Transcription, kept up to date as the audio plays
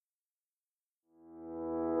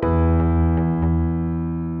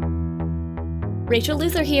Rachel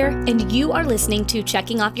Luther here, and you are listening to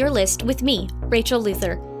Checking Off Your List with me, Rachel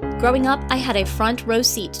Luther. Growing up, I had a front row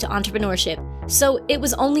seat to entrepreneurship, so it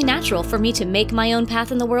was only natural for me to make my own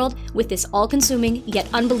path in the world with this all-consuming yet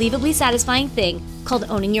unbelievably satisfying thing called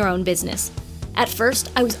owning your own business. At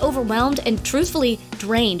first, I was overwhelmed and truthfully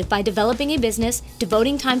drained by developing a business,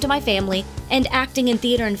 devoting time to my family, and acting in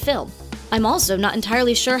theater and film. I'm also not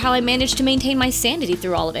entirely sure how I managed to maintain my sanity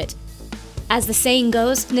through all of it. As the saying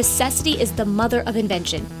goes, necessity is the mother of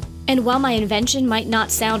invention. And while my invention might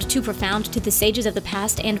not sound too profound to the sages of the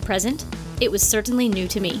past and present, it was certainly new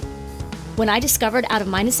to me. When I discovered out of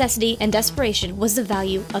my necessity and desperation was the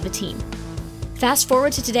value of a team. Fast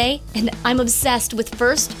forward to today, and I'm obsessed with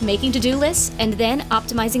first making to-do lists and then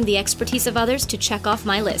optimizing the expertise of others to check off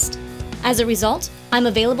my list. As a result, I'm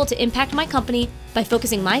available to impact my company by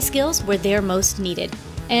focusing my skills where they're most needed.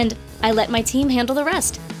 And I let my team handle the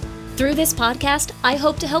rest. Through this podcast, I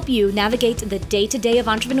hope to help you navigate the day-to-day of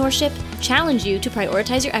entrepreneurship, challenge you to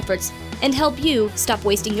prioritize your efforts, and help you stop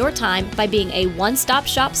wasting your time by being a one-stop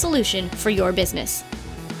shop solution for your business.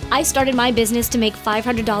 I started my business to make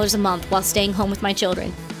 $500 a month while staying home with my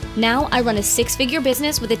children. Now I run a six-figure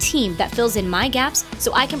business with a team that fills in my gaps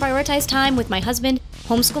so I can prioritize time with my husband,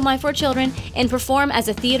 homeschool my 4 children, and perform as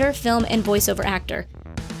a theater, film, and voiceover actor.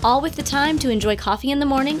 All with the time to enjoy coffee in the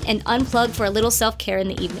morning and unplug for a little self-care in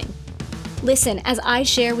the evening. Listen as I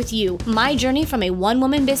share with you my journey from a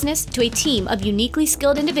one-woman business to a team of uniquely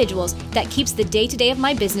skilled individuals that keeps the day-to-day of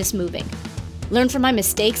my business moving. Learn from my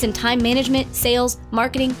mistakes in time management, sales,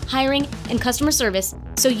 marketing, hiring, and customer service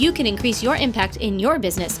so you can increase your impact in your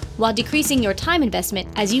business while decreasing your time investment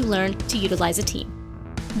as you learn to utilize a team.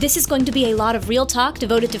 This is going to be a lot of real talk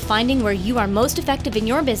devoted to finding where you are most effective in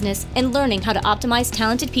your business and learning how to optimize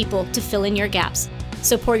talented people to fill in your gaps.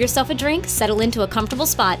 So pour yourself a drink, settle into a comfortable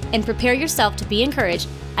spot, and prepare yourself to be encouraged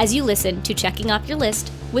as you listen to Checking Off Your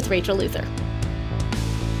List with Rachel Luther.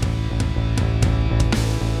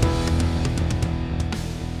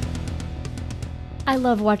 I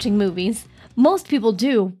love watching movies. Most people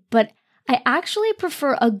do, but I actually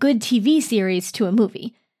prefer a good TV series to a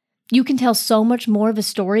movie. You can tell so much more of a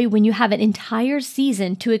story when you have an entire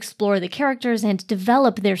season to explore the characters and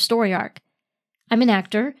develop their story arc. I'm an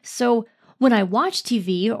actor, so when I watch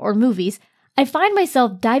TV or movies, I find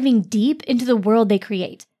myself diving deep into the world they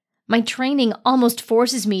create. My training almost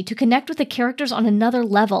forces me to connect with the characters on another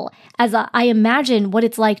level as I imagine what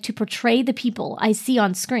it's like to portray the people I see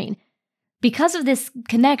on screen. Because of this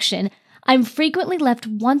connection, I'm frequently left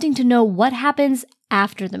wanting to know what happens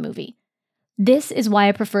after the movie. This is why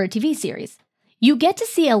I prefer a TV series. You get to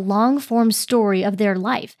see a long-form story of their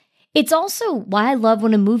life. It's also why I love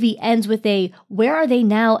when a movie ends with a "where are they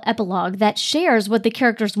now" epilogue that shares what the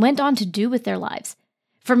characters went on to do with their lives.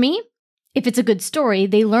 For me, if it's a good story,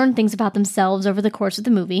 they learn things about themselves over the course of the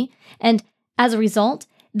movie, and as a result,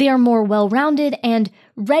 they are more well-rounded and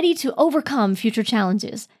ready to overcome future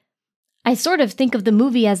challenges. I sort of think of the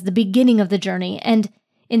movie as the beginning of the journey, and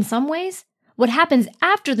in some ways, what happens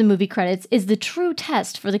after the movie credits is the true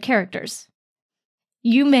test for the characters.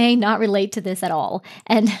 You may not relate to this at all,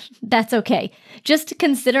 and that's okay. Just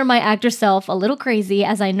consider my actor self a little crazy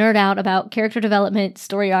as I nerd out about character development,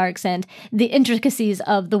 story arcs, and the intricacies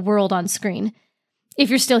of the world on screen. If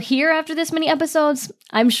you're still here after this many episodes,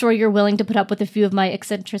 I'm sure you're willing to put up with a few of my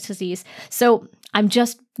eccentricities, so I'm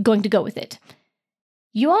just going to go with it.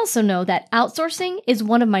 You also know that outsourcing is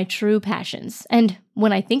one of my true passions, and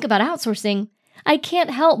when I think about outsourcing, I can't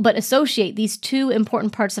help but associate these two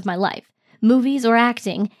important parts of my life: movies or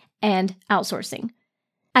acting, and outsourcing.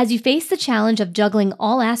 As you face the challenge of juggling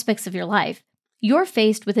all aspects of your life, you're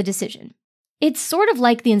faced with a decision. It's sort of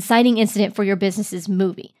like the inciting incident for your business's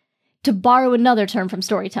movie, to borrow another term from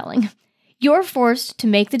storytelling. You're forced to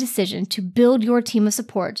make the decision to build your team of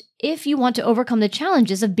support if you want to overcome the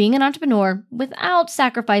challenges of being an entrepreneur without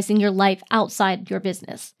sacrificing your life outside your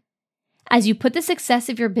business. As you put the success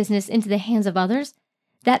of your business into the hands of others,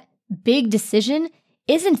 that big decision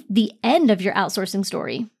isn't the end of your outsourcing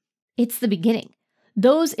story. It's the beginning.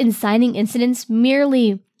 Those inciting incidents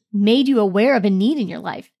merely made you aware of a need in your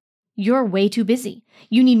life. You're way too busy.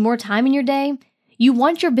 You need more time in your day. You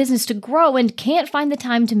want your business to grow and can't find the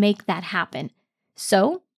time to make that happen.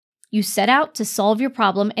 So, you set out to solve your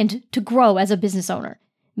problem and to grow as a business owner.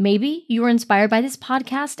 Maybe you were inspired by this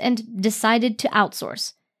podcast and decided to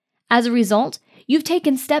outsource. As a result, you've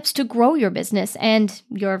taken steps to grow your business, and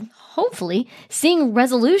you're hopefully seeing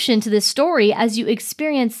resolution to this story as you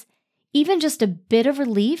experience even just a bit of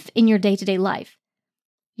relief in your day-to-day life.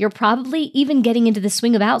 You're probably even getting into the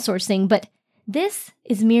swing of outsourcing, but this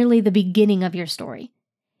is merely the beginning of your story.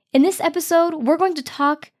 In this episode, we're going to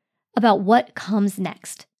talk about what comes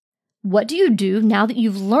next. What do you do now that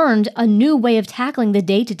you've learned a new way of tackling the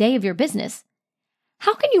day-to-day of your business?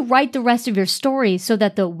 How can you write the rest of your story so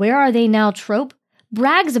that the "where are they now" trope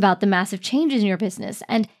brags about the massive changes in your business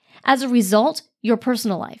and, as a result, your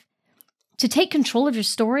personal life? To take control of your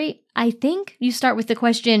story, I think you start with the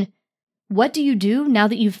question, what do you do now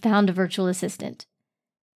that you've found a virtual assistant?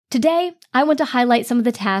 Today, I want to highlight some of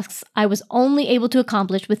the tasks I was only able to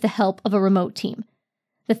accomplish with the help of a remote team.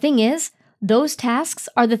 The thing is, those tasks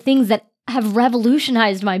are the things that have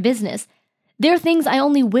revolutionized my business. They're things I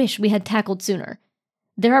only wish we had tackled sooner.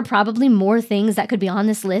 There are probably more things that could be on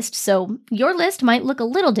this list, so your list might look a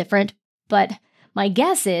little different, but my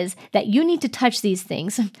guess is that you need to touch these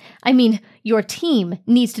things. I mean, your team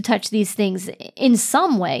needs to touch these things in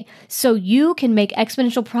some way so you can make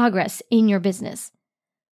exponential progress in your business.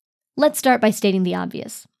 Let's start by stating the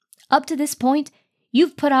obvious. Up to this point,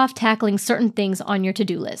 you've put off tackling certain things on your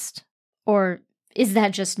to-do list. Or is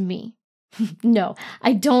that just me? No,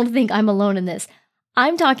 I don't think I'm alone in this.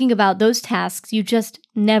 I'm talking about those tasks you just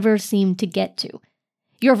never seem to get to.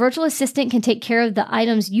 Your virtual assistant can take care of the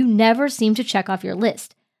items you never seem to check off your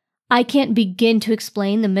list. I can't begin to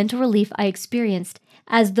explain the mental relief I experienced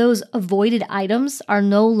as those avoided items are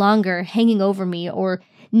no longer hanging over me or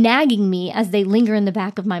nagging me as they linger in the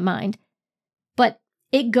back of my mind. But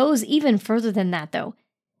it goes even further than that, though.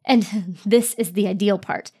 And this is the ideal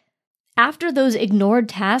part. After those ignored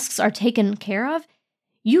tasks are taken care of,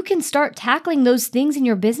 you can start tackling those things in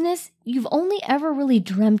your business you've only ever really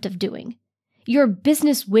dreamt of doing. Your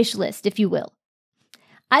business wish list, if you will.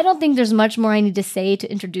 I don't think there's much more I need to say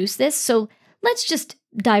to introduce this, so let's just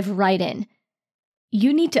dive right in.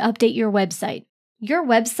 You need to update your website. Your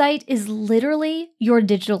website is literally your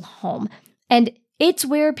digital home, and it's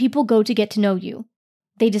where people go to get to know you.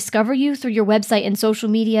 They discover you through your website and social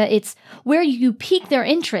media. It's where you pique their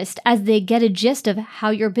interest as they get a gist of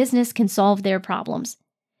how your business can solve their problems.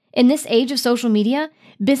 In this age of social media,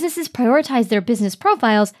 businesses prioritize their business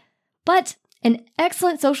profiles, but an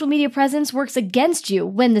excellent social media presence works against you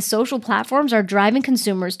when the social platforms are driving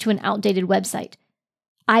consumers to an outdated website.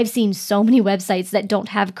 I've seen so many websites that don't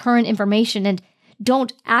have current information and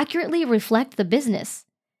don't accurately reflect the business.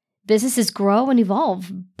 Businesses grow and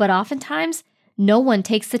evolve, but oftentimes, no one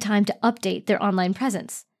takes the time to update their online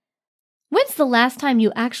presence. When's the last time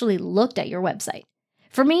you actually looked at your website?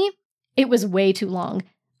 For me, it was way too long.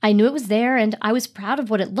 I knew it was there and I was proud of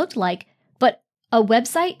what it looked like, but a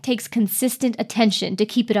website takes consistent attention to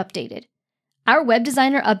keep it updated. Our web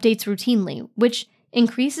designer updates routinely, which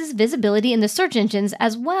increases visibility in the search engines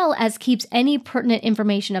as well as keeps any pertinent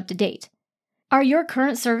information up to date. Are your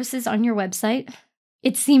current services on your website?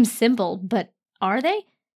 It seems simple, but are they?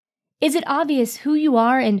 Is it obvious who you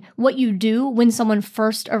are and what you do when someone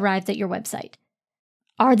first arrives at your website?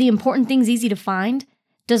 Are the important things easy to find?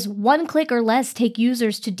 Does one click or less take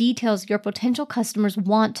users to details your potential customers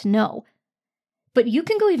want to know? But you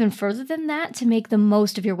can go even further than that to make the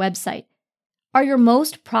most of your website. Are your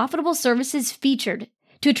most profitable services featured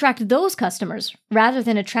to attract those customers rather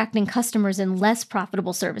than attracting customers in less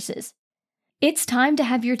profitable services? It's time to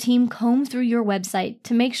have your team comb through your website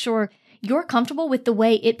to make sure you're comfortable with the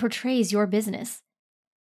way it portrays your business.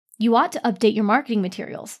 You ought to update your marketing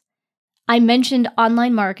materials. I mentioned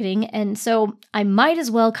online marketing, and so I might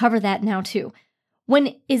as well cover that now too.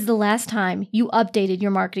 When is the last time you updated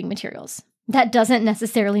your marketing materials? That doesn't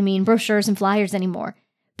necessarily mean brochures and flyers anymore,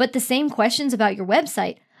 but the same questions about your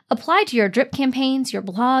website apply to your drip campaigns, your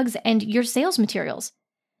blogs, and your sales materials.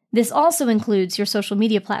 This also includes your social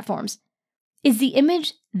media platforms. Is the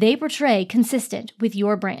image they portray consistent with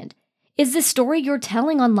your brand? Is the story you're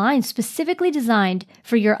telling online specifically designed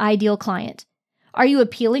for your ideal client? Are you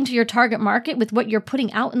appealing to your target market with what you're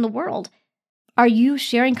putting out in the world? Are you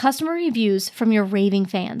sharing customer reviews from your raving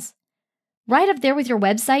fans? Right up there with your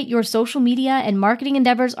website, your social media and marketing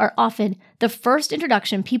endeavors are often the first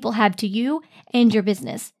introduction people have to you and your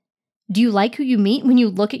business. Do you like who you meet when you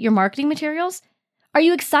look at your marketing materials? Are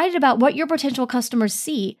you excited about what your potential customers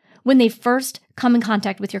see when they first come in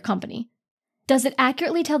contact with your company? Does it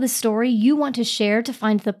accurately tell the story you want to share to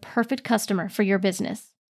find the perfect customer for your business?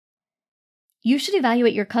 You should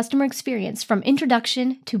evaluate your customer experience from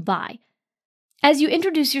introduction to buy. As you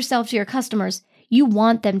introduce yourself to your customers, you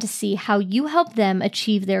want them to see how you help them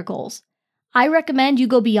achieve their goals. I recommend you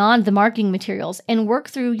go beyond the marketing materials and work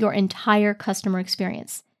through your entire customer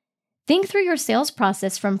experience. Think through your sales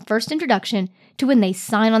process from first introduction to when they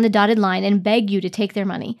sign on the dotted line and beg you to take their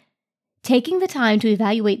money. Taking the time to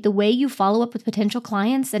evaluate the way you follow up with potential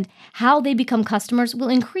clients and how they become customers will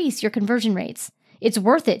increase your conversion rates. It's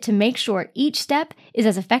worth it to make sure each step is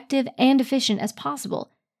as effective and efficient as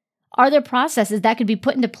possible. Are there processes that could be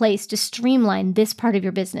put into place to streamline this part of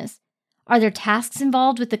your business? Are there tasks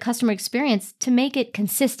involved with the customer experience to make it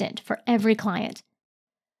consistent for every client?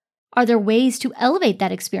 Are there ways to elevate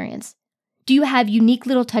that experience? Do you have unique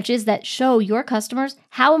little touches that show your customers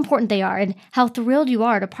how important they are and how thrilled you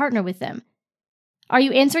are to partner with them? Are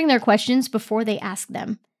you answering their questions before they ask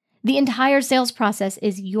them? The entire sales process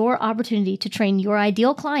is your opportunity to train your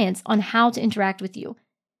ideal clients on how to interact with you.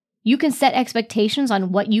 You can set expectations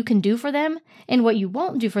on what you can do for them and what you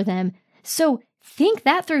won't do for them, so think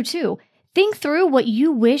that through too. Think through what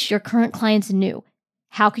you wish your current clients knew.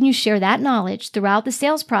 How can you share that knowledge throughout the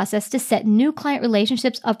sales process to set new client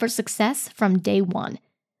relationships up for success from day one?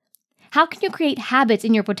 How can you create habits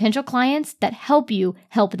in your potential clients that help you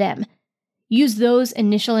help them? Use those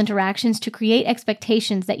initial interactions to create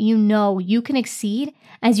expectations that you know you can exceed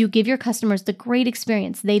as you give your customers the great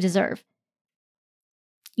experience they deserve.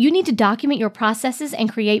 You need to document your processes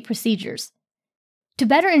and create procedures. To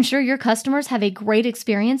better ensure your customers have a great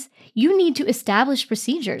experience, you need to establish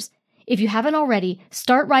procedures. If you haven't already,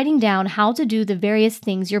 start writing down how to do the various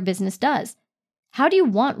things your business does. How do you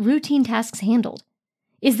want routine tasks handled?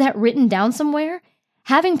 Is that written down somewhere?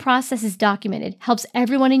 Having processes documented helps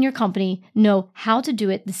everyone in your company know how to do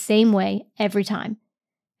it the same way every time.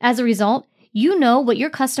 As a result, you know what your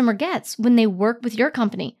customer gets when they work with your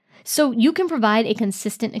company, so you can provide a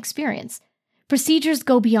consistent experience. Procedures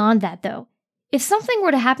go beyond that, though. If something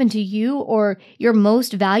were to happen to you or your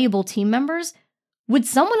most valuable team members, would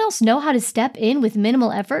someone else know how to step in with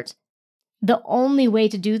minimal effort? The only way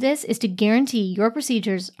to do this is to guarantee your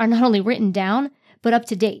procedures are not only written down, but up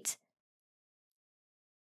to date.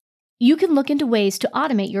 You can look into ways to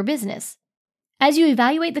automate your business. As you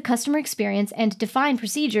evaluate the customer experience and define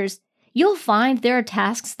procedures, you'll find there are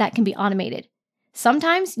tasks that can be automated.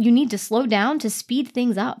 Sometimes you need to slow down to speed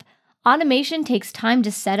things up. Automation takes time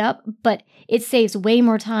to set up, but it saves way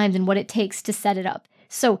more time than what it takes to set it up.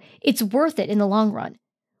 So it's worth it in the long run.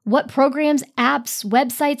 What programs, apps,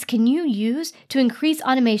 websites can you use to increase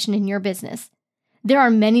automation in your business? There are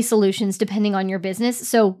many solutions depending on your business,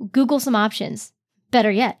 so Google some options.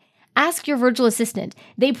 Better yet, ask your virtual assistant.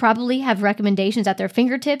 They probably have recommendations at their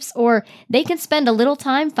fingertips, or they can spend a little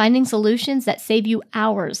time finding solutions that save you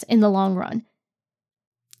hours in the long run.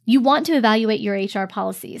 You want to evaluate your HR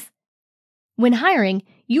policies. When hiring,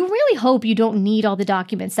 you really hope you don't need all the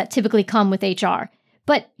documents that typically come with HR,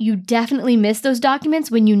 but you definitely miss those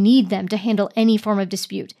documents when you need them to handle any form of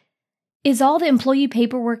dispute. Is all the employee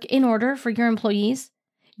paperwork in order for your employees?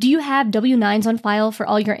 Do you have W-9s on file for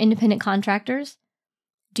all your independent contractors?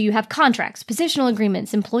 Do you have contracts, positional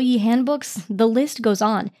agreements, employee handbooks? The list goes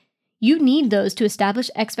on. You need those to establish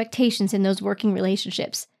expectations in those working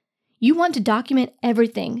relationships. You want to document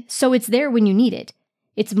everything so it's there when you need it.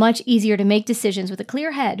 It's much easier to make decisions with a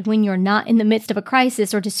clear head when you're not in the midst of a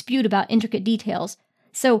crisis or dispute about intricate details.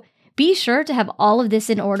 So be sure to have all of this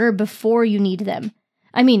in order before you need them.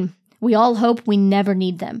 I mean, we all hope we never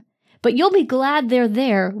need them, but you'll be glad they're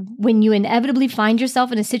there when you inevitably find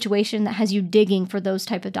yourself in a situation that has you digging for those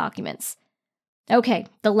type of documents. Okay,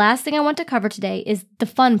 the last thing I want to cover today is the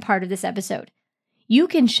fun part of this episode. You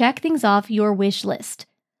can check things off your wish list.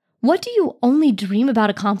 What do you only dream about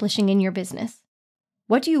accomplishing in your business?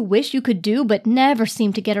 What do you wish you could do but never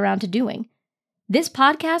seem to get around to doing? This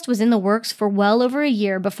podcast was in the works for well over a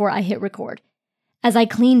year before I hit record. As I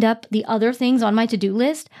cleaned up the other things on my to-do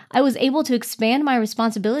list, I was able to expand my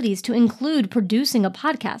responsibilities to include producing a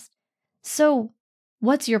podcast. So,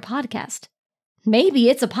 what's your podcast? Maybe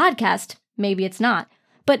it's a podcast, maybe it's not,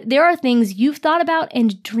 but there are things you've thought about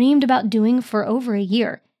and dreamed about doing for over a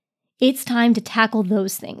year. It's time to tackle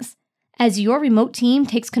those things. As your remote team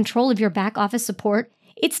takes control of your back office support,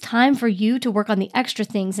 it's time for you to work on the extra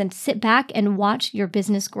things and sit back and watch your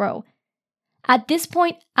business grow. At this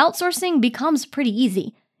point, outsourcing becomes pretty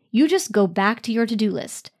easy. You just go back to your to-do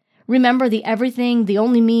list. Remember the everything, the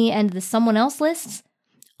only me, and the someone else lists?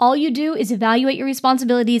 All you do is evaluate your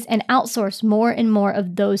responsibilities and outsource more and more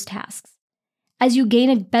of those tasks. As you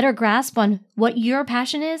gain a better grasp on what your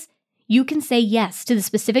passion is, you can say yes to the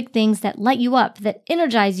specific things that light you up, that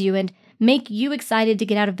energize you, and make you excited to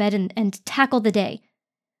get out of bed and tackle the day.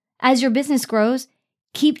 As your business grows,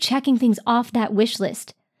 keep checking things off that wish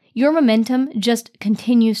list. Your momentum just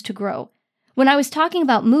continues to grow. When I was talking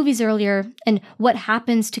about movies earlier and what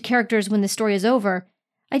happens to characters when the story is over,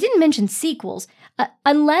 I didn't mention sequels.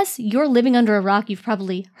 Unless you're living under a rock, you've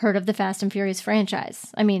probably heard of the Fast and Furious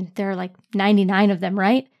franchise. I mean, there are like 99 of them,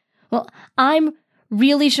 right? Well, I'm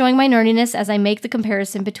really showing my nerdiness as I make the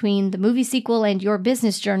comparison between the movie sequel and your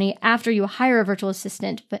business journey after you hire a virtual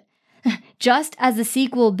assistant. But just as the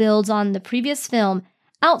sequel builds on the previous film,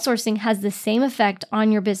 outsourcing has the same effect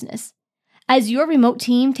on your business. As your remote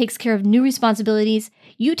team takes care of new responsibilities,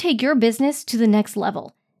 you take your business to the next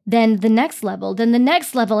level, then the next level, then the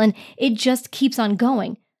next level, and it just keeps on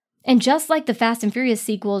going. And just like the Fast and Furious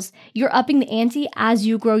sequels, you're upping the ante as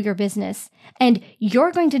you grow your business. And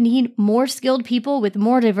you're going to need more skilled people with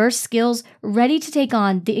more diverse skills ready to take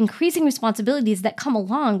on the increasing responsibilities that come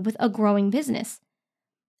along with a growing business.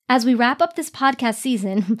 As we wrap up this podcast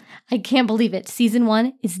season, I can't believe it, season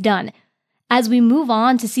 1 is done. As we move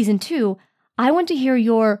on to season 2, I want to hear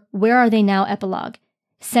your Where Are They Now epilogue.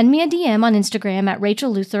 Send me a DM on Instagram at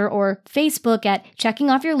Rachel Luther or Facebook at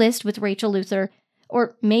Checking Off Your List with Rachel Luther.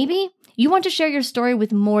 Or maybe you want to share your story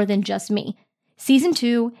with more than just me. Season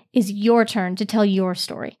 2 is your turn to tell your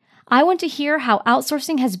story. I want to hear how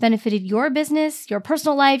outsourcing has benefited your business, your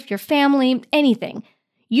personal life, your family, anything.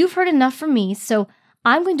 You've heard enough from me, so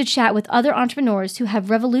I'm going to chat with other entrepreneurs who have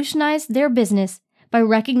revolutionized their business by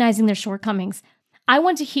recognizing their shortcomings. I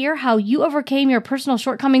want to hear how you overcame your personal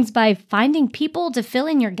shortcomings by finding people to fill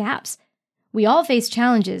in your gaps. We all face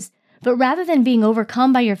challenges, but rather than being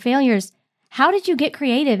overcome by your failures, how did you get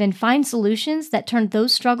creative and find solutions that turned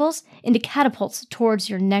those struggles into catapults towards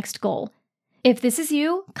your next goal? If this is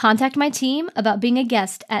you, contact my team about being a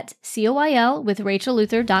guest at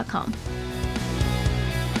coylwithrachelluther.com.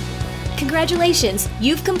 Congratulations!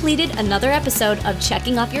 You've completed another episode of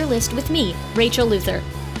Checking Off Your List with me, Rachel Luther.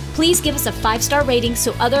 Please give us a 5-star rating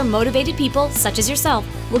so other motivated people, such as yourself,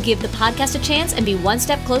 will give the podcast a chance and be one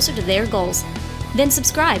step closer to their goals. Then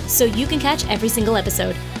subscribe so you can catch every single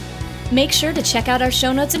episode. Make sure to check out our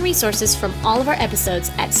show notes and resources from all of our episodes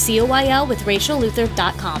at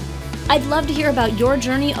coylwithrachelluther.com. I'd love to hear about your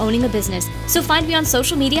journey owning a business, so find me on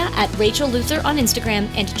social media at Rachel Luther on Instagram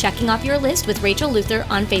and Checking Off Your List with Rachel Luther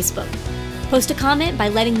on Facebook. Post a comment by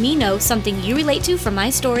letting me know something you relate to from my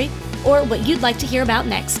story or what you'd like to hear about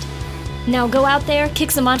next. Now go out there,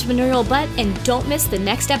 kick some entrepreneurial butt, and don't miss the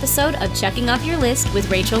next episode of Checking Off Your List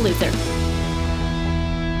with Rachel Luther.